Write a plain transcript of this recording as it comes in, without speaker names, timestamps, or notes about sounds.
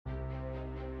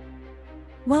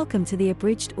Welcome to the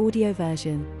abridged audio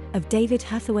version of David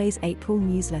Hathaway's April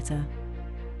newsletter.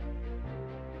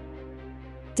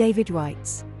 David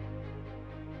writes,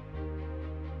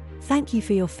 "Thank you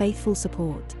for your faithful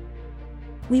support.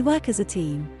 We work as a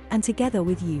team, and together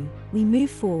with you, we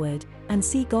move forward and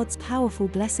see God's powerful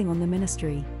blessing on the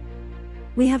ministry.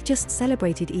 We have just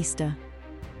celebrated Easter.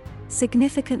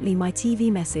 Significantly, my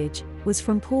TV message was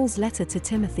from Paul's letter to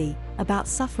Timothy about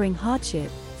suffering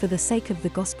hardship for the sake of the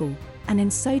gospel, and in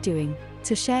so doing,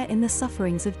 to share in the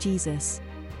sufferings of Jesus.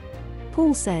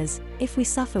 Paul says, if we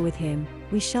suffer with him,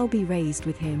 we shall be raised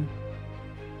with him.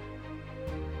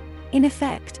 In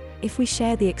effect, if we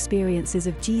share the experiences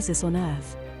of Jesus on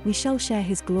earth, we shall share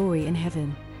his glory in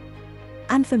heaven.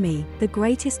 And for me, the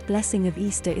greatest blessing of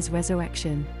Easter is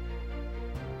resurrection.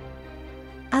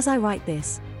 As I write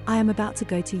this, I am about to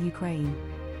go to Ukraine.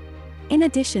 In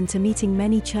addition to meeting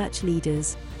many church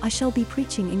leaders, I shall be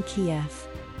preaching in Kyiv.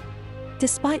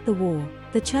 Despite the war,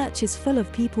 the church is full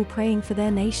of people praying for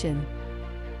their nation.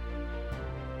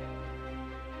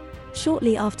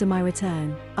 Shortly after my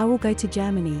return, I will go to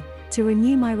Germany to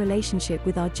renew my relationship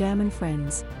with our German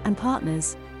friends and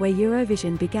partners, where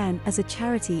Eurovision began as a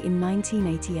charity in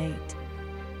 1988.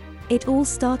 It all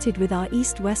started with our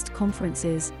East-West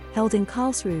conferences, held in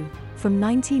Karlsruhe, from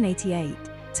 1988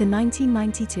 to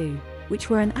 1992,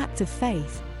 which were an act of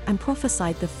faith and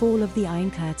prophesied the fall of the Iron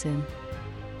Curtain.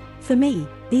 For me,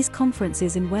 these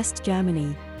conferences in West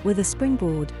Germany were the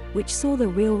springboard which saw the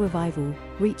real revival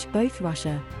reach both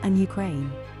Russia and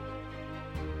Ukraine.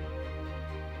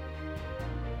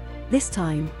 This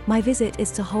time, my visit is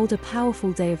to hold a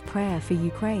powerful day of prayer for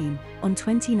Ukraine on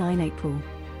 29 April.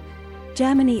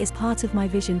 Germany is part of my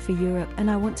vision for Europe,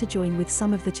 and I want to join with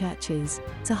some of the churches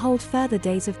to hold further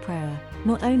days of prayer,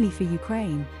 not only for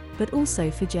Ukraine, but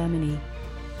also for Germany.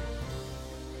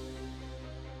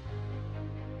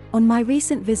 On my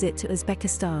recent visit to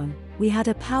Uzbekistan, we had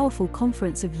a powerful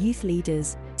conference of youth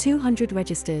leaders. 200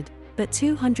 registered, but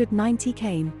 290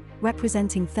 came,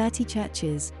 representing 30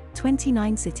 churches,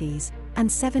 29 cities,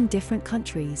 and 7 different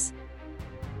countries.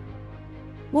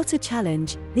 What a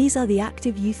challenge! These are the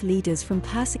active youth leaders from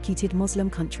persecuted Muslim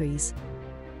countries.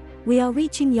 We are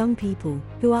reaching young people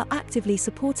who are actively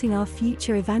supporting our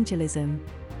future evangelism.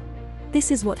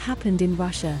 This is what happened in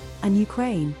Russia and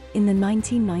Ukraine in the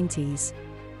 1990s.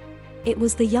 It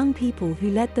was the young people who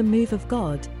led the move of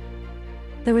God.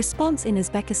 The response in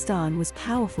Uzbekistan was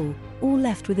powerful, all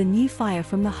left with a new fire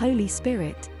from the Holy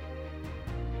Spirit.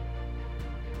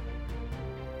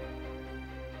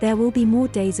 There will be more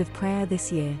days of prayer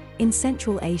this year, in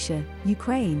Central Asia,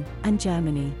 Ukraine, and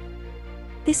Germany.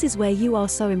 This is where you are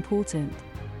so important.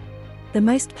 The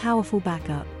most powerful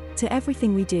backup to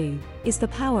everything we do is the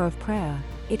power of prayer.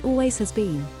 It always has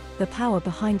been the power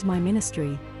behind my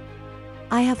ministry.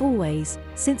 I have always,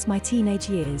 since my teenage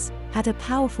years, had a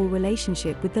powerful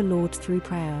relationship with the Lord through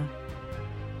prayer.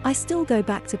 I still go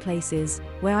back to places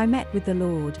where I met with the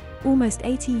Lord almost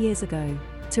 80 years ago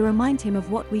to remind him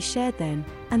of what we shared then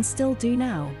and still do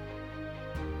now.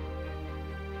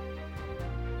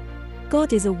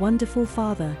 God is a wonderful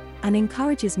Father and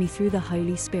encourages me through the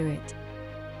Holy Spirit.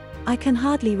 I can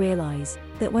hardly realize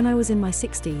that when I was in my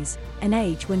 60s, an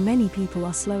age when many people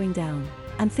are slowing down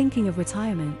and thinking of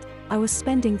retirement, I was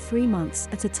spending 3 months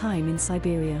at a time in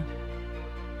Siberia.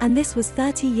 And this was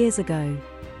 30 years ago.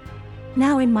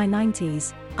 Now in my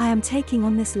 90s, I am taking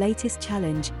on this latest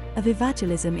challenge of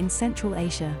evangelism in Central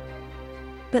Asia.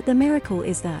 But the miracle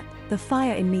is that the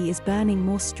fire in me is burning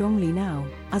more strongly now,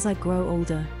 as I grow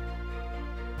older.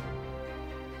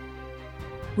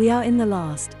 We are in the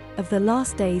last of the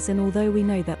last days, and although we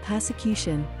know that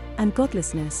persecution and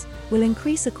godlessness will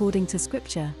increase according to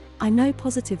Scripture, I know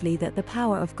positively that the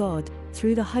power of God,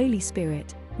 through the Holy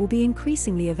Spirit, will be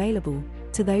increasingly available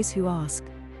to those who ask.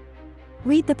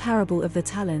 Read the parable of the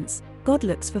talents. God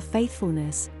looks for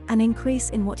faithfulness and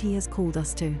increase in what he has called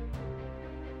us to.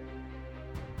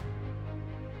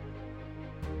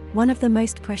 One of the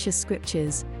most precious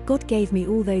scriptures God gave me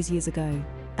all those years ago,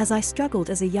 as I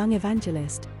struggled as a young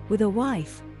evangelist, with a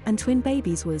wife and twin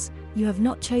babies, was, "You have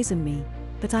not chosen me,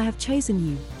 but I have chosen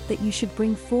you, that you should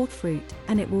bring forth fruit,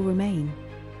 and it will remain."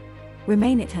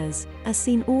 Remain it has, as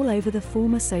seen all over the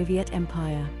former Soviet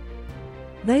Empire.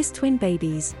 Those twin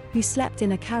babies, who slept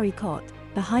in a carry cot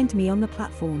behind me on the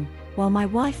platform, while my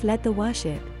wife led the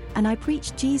worship, and I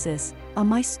preached Jesus, are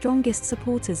my strongest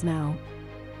supporters now.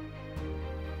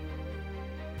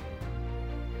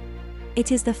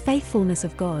 It is the faithfulness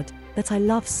of God that I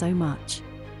love so much.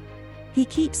 He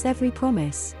keeps every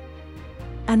promise.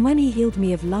 And when he healed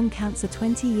me of lung cancer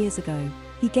 20 years ago,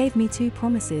 he gave me 2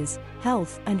 promises,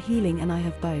 health and healing, and I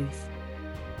have both.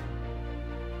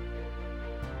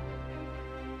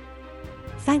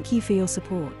 Thank you for your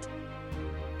support.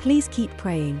 Please keep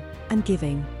praying and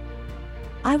giving.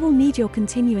 I will need your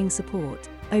continuing support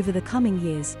over the coming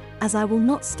years, as I will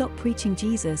not stop preaching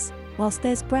Jesus whilst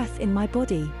there's breath in my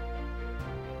body.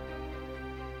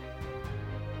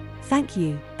 Thank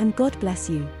you, and God bless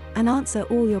you, and answer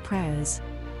all your prayers.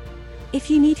 If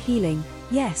you need healing,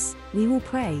 yes, we will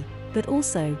pray, but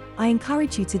also, I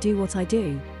encourage you to do what I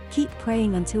do: keep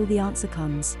praying until the answer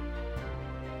comes.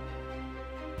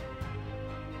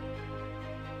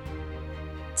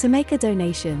 To make a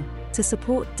donation to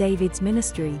support David's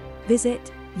ministry,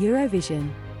 visit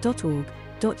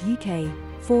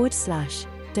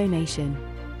eurovision.org.uk/donation.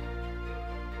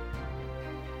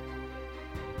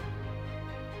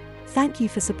 Thank you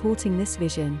for supporting this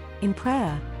vision, in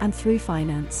prayer and through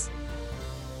finance.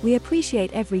 We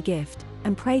appreciate every gift,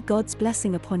 and pray God's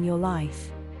blessing upon your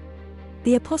life.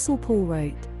 The Apostle Paul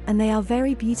wrote, and they are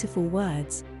very beautiful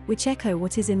words, which echo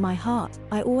what is in my heart: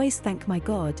 I always thank my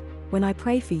God when I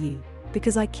pray for you,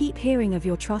 because I keep hearing of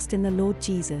your trust in the Lord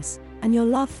Jesus, and your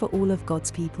love for all of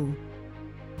God's people.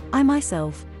 I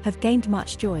myself have gained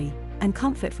much joy and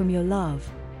comfort from your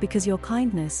love, because your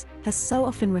kindness has so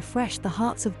often refreshed the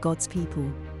hearts of God's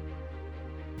people.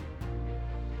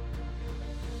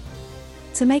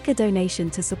 To make a donation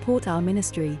to support our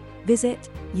ministry, visit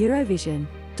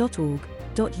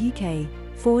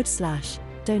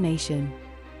eurovision.org.uk/donation.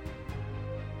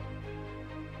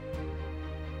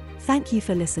 Thank you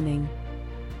for listening.